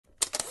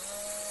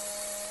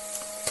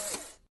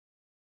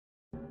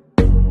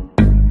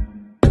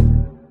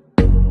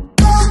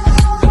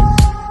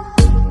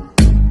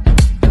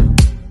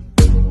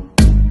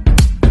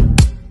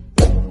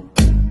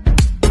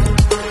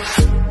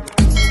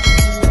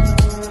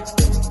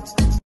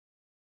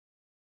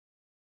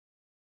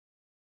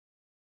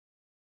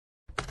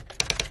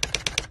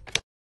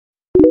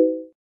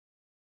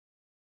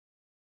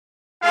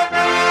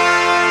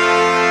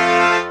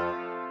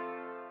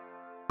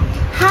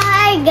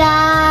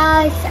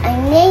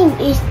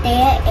is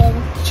thea and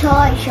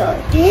choy.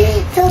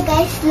 So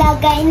guys,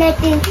 lagay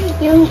natin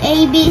yung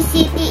A, B,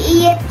 C, D,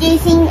 E, F,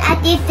 G, sing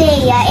Ate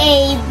Thea.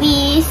 A,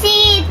 B,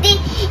 C, D,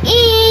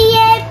 E,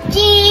 F, G,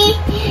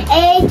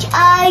 H,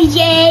 I,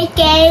 J,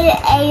 K,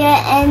 L,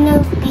 M, N,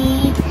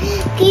 P,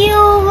 Q,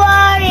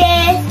 R,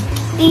 S,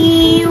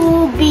 T,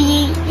 U,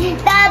 V,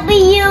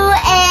 W,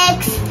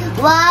 X,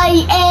 Y,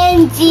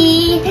 and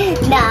Z.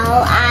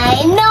 Now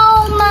I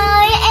know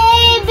my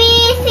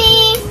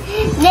ABCs.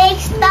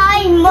 Next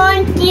time,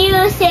 won't you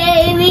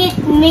say with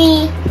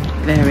me?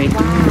 Very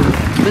good.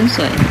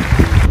 Bunso.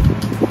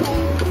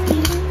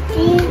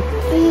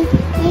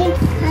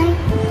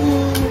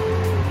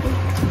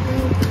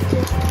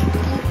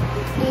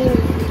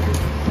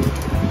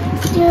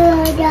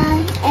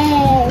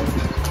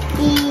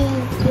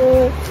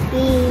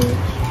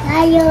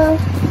 Laro,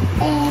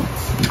 X,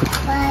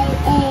 Y,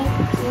 and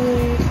Z.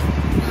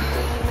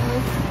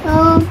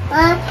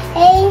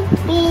 A,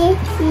 B,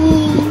 C,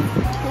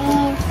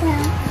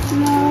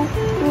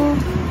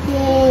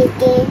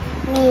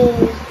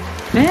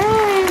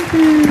 Very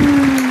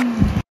good.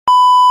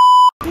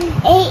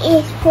 A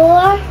is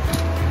for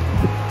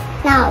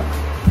now.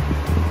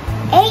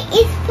 A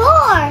is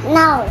for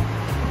now.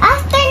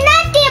 After na,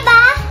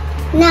 diba?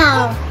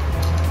 Now.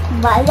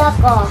 Bala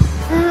ko.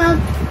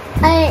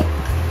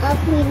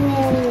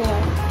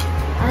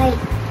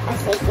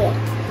 Sige.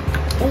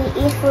 A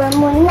is for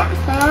muna,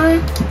 ha?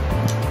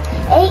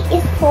 A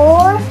is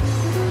for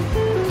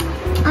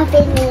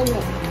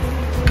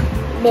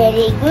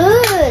very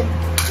good.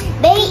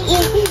 B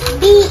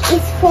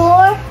is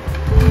for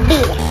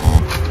beer.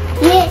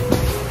 Yes.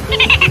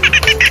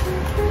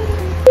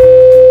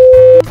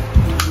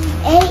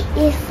 A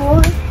is for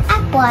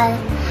apple.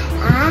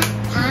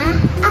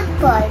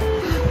 Apple.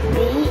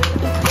 B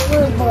is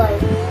for boy.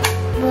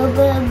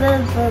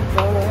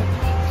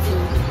 C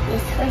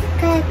is for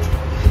cat.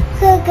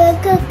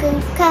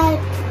 Cat.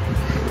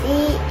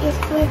 E is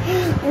for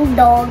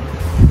dog.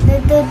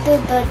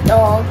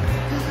 Dog.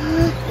 E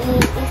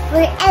is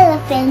for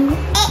elephant.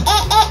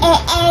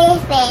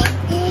 Elephant.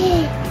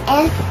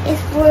 F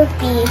is for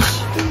fish.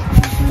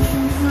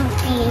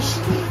 Fish.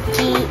 G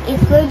is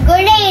for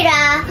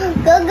gorilla.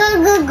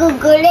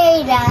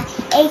 Gorilla.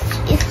 H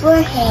is for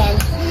hen.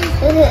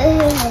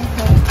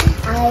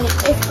 I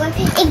is for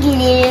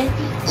igloo.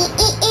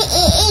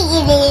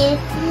 Igloo.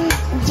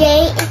 J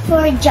is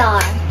for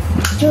jar.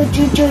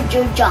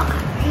 Jar.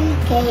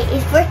 K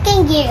is for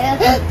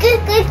kangaroo.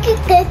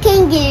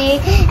 Kangaroo.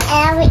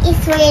 L is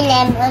for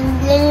lemon.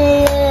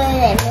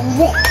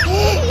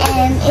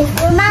 M is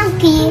for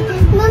monkey.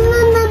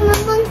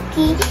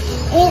 Monkey.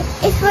 N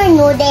is for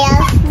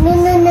noodles.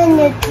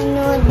 Noodles.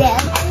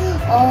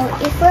 O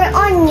is for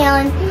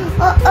onion.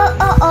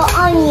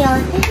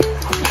 Onion.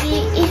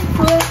 P is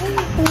for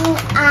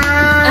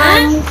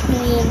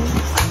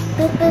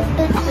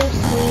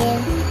queen.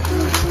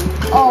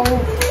 O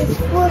is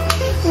for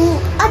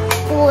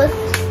octopus.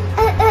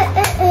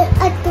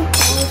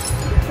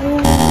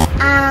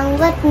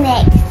 What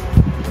next?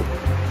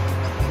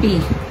 P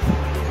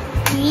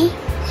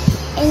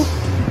and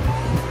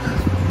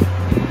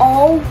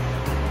O.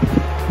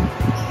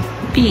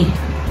 P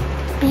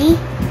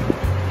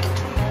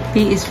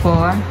is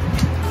for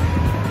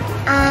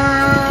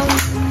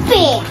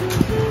pig.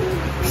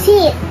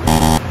 Sheep.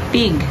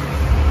 Pig.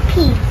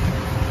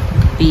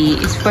 P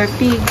is for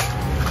pig.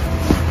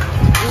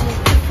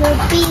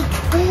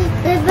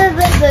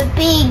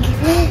 Pig.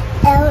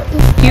 L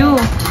is Q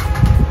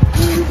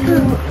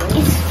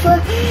is for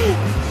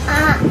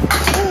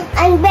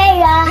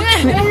umbrella.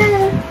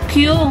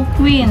 Q,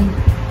 queen.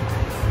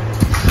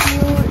 Q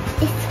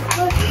is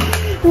for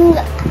queen.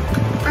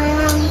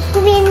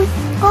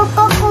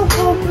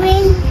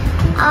 Queen.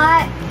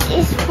 R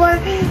is for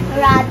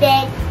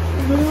rabbit.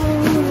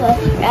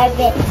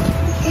 Rabbit.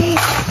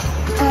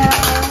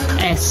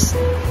 S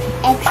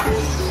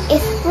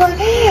is for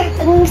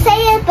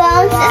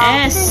sailboat.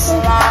 S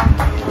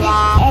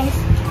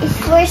is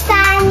for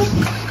sun.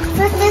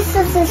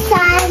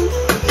 Sun.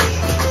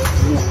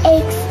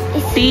 X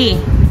is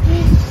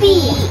T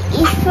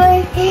is for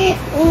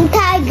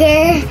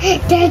tiger.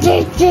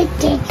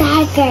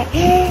 Tiger.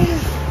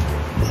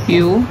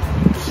 U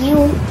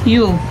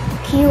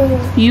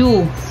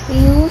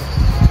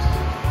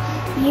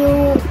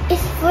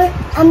is for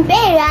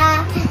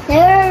umbrella.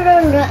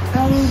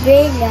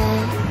 Umbrella.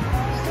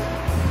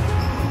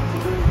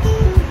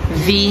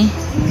 V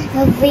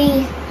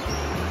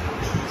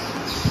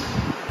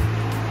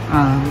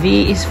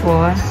is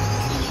for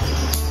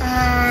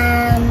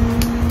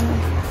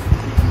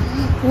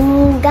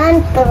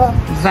ganto.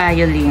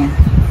 violin.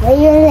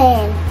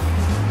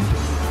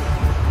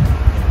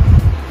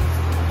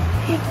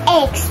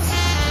 X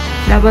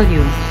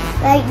W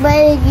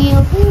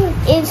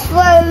is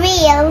for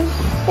wheel.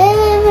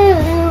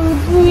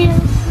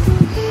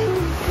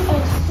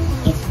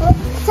 It's for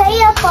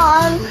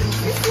sailboat.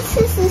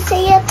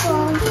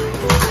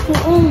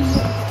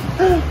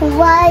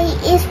 Y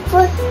is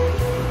for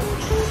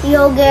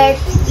yogurt.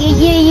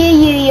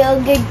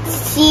 Yogurt.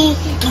 Z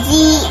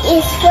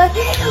is for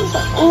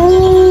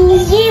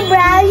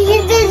zebra.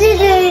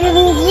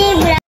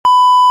 Zebra.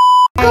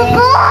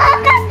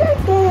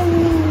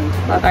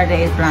 What are the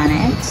 8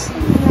 planets?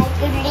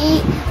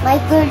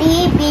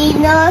 Mercury,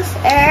 Venus,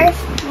 Earth,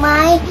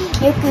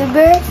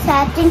 Jupiter,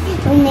 Saturn,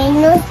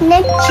 Uranus,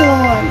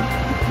 Neptune.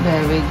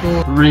 Very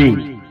good.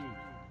 3,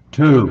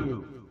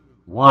 2,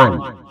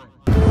 1.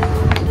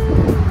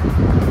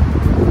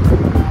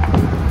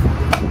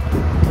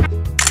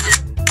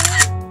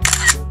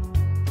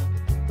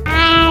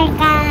 Hi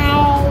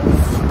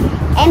guys.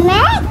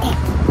 Imagine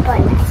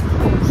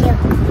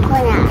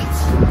bonus.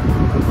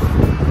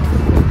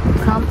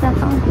 Count that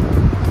one.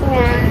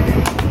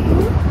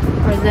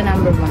 Where's the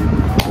number 1?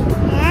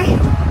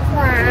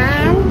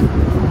 1,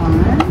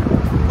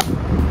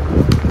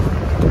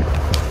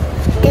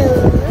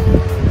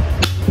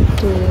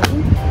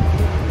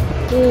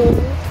 2,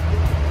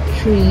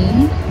 3,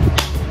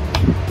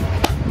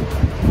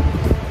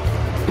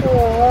 4,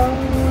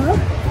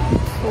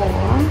 4,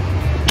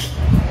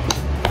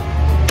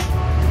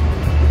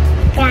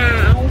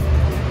 5,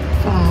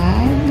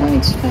 5. No,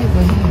 it's 5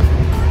 over here.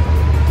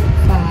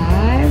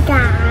 5,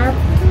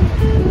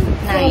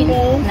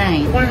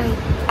 9, 9,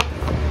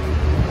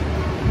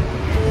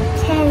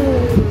 10,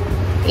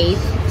 8.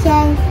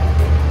 10,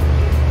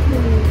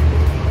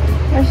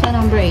 Where's the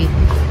number 8?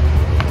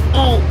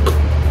 8,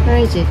 Where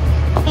is it?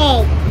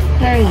 8,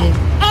 Where is it?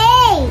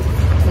 8.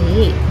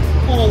 8.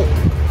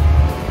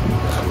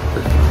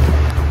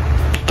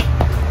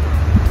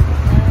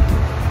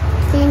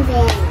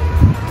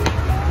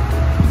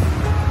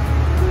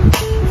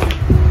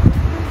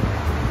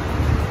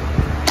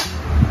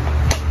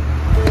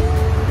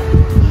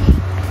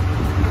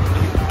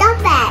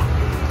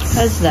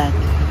 What's that?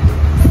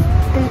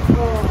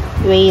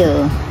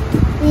 Whale.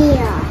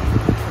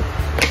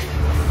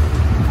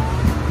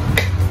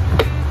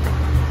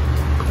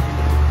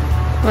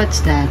 What's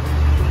that?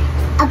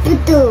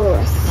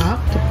 Octopus.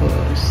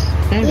 Octopus.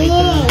 Very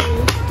good.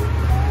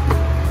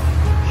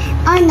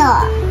 Oh no.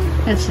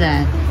 What's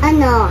that? Oh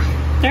no.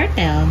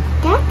 Turtle.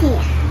 Daddy.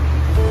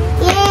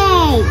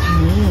 Yay.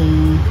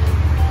 Mm.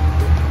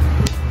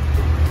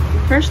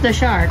 Where's the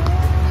shark?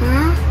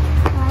 Huh?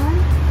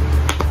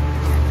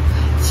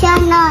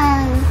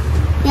 Sana.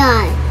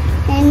 Yan.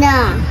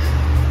 Sana.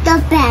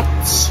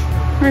 Topet.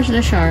 Where's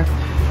the shark?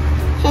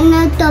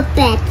 Sana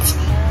topet.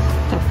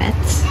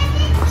 Topets.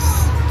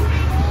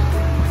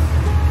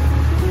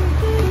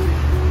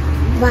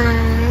 1,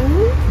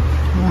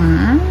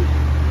 1,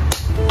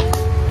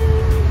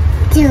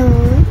 2,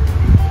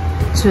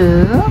 2,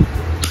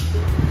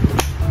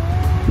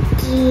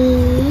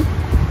 3,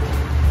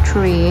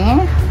 3.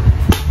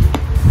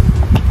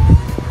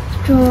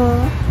 4.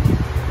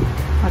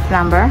 What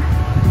number?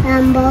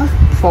 Number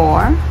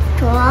 4.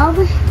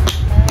 12.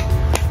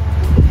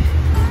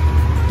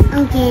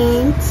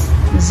 Against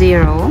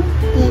 0.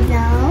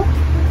 0.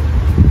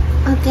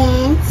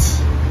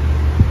 Against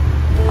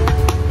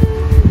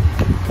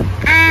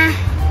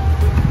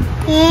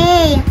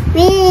hey,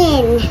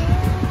 win.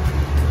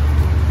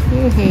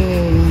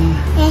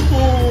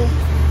 Hey,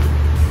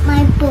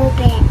 my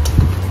puppet.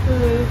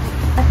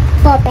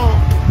 Puppet.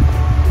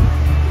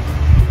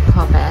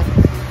 Puppet.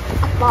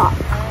 Pop.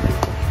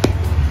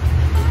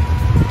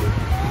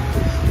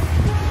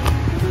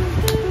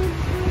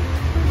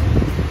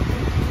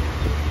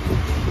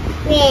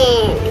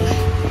 Win.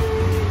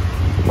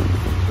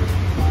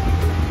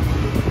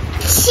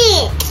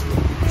 Six.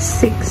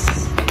 6.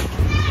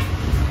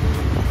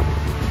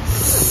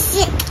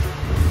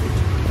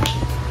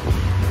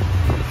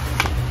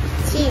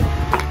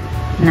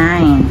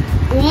 9.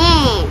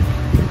 Win.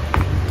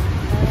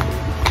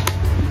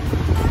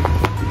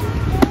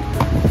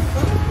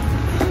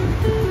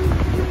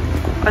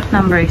 What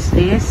number is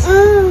this?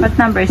 What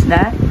number is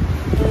that?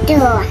 2.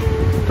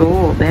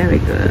 2. Very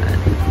good.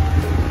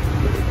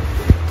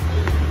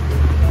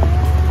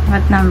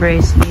 What number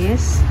is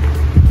this?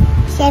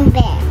 7.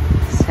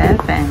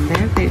 7.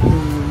 Very good.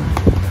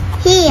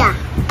 Here.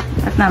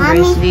 What number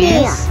is Mommy,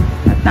 this?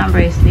 What number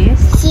is this?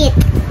 6.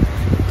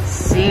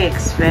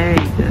 6.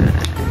 Very good.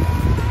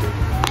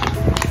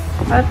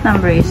 What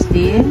number is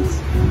this?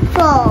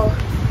 4.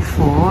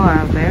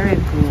 4. Very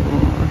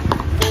good.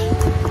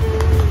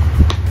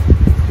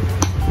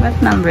 What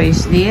number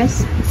is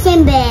this?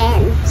 7.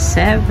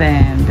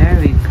 7.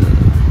 Very good.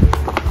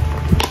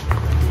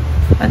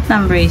 What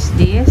number is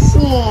this?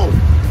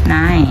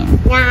 9.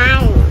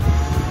 9.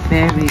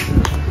 Very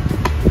good.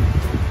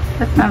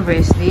 What number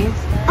is this?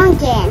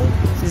 Again.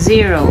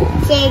 0.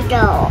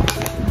 0.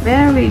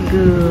 Very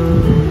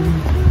good.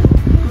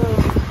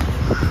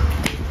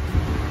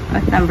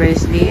 What number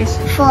is this?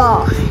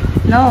 4.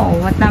 No.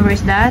 What number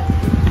is that?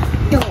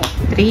 2.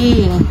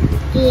 3.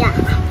 Here.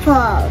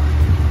 4.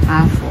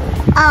 4.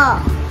 Oh.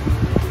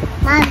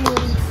 Mommy.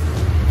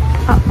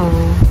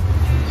 Uh-oh.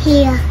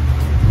 Here.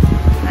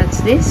 What's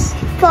this?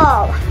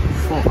 4.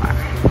 4.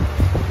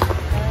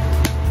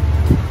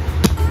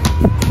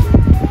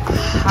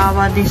 How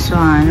about this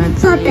one?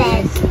 What's Puppet.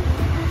 this?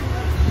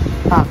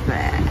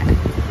 Puppet.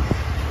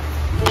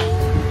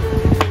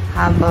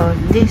 How about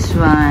this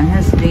one?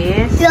 Who's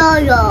this?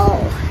 Yo-yo.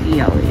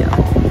 Yo-yo.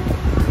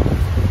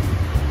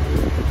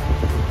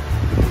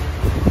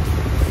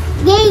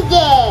 JJ.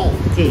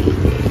 JJ.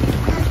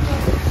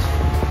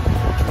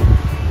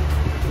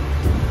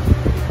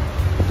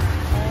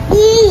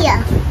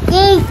 Yeah.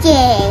 JJ.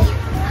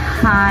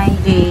 Hi,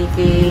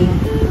 JJ.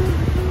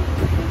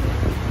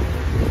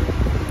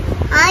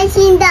 I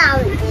sit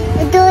down.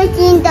 Ito,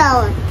 sit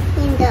down.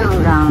 Sit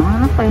down.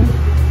 Down.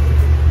 Okay.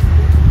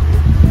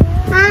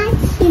 I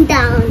sit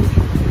down.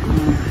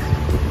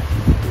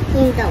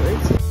 Sit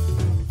down.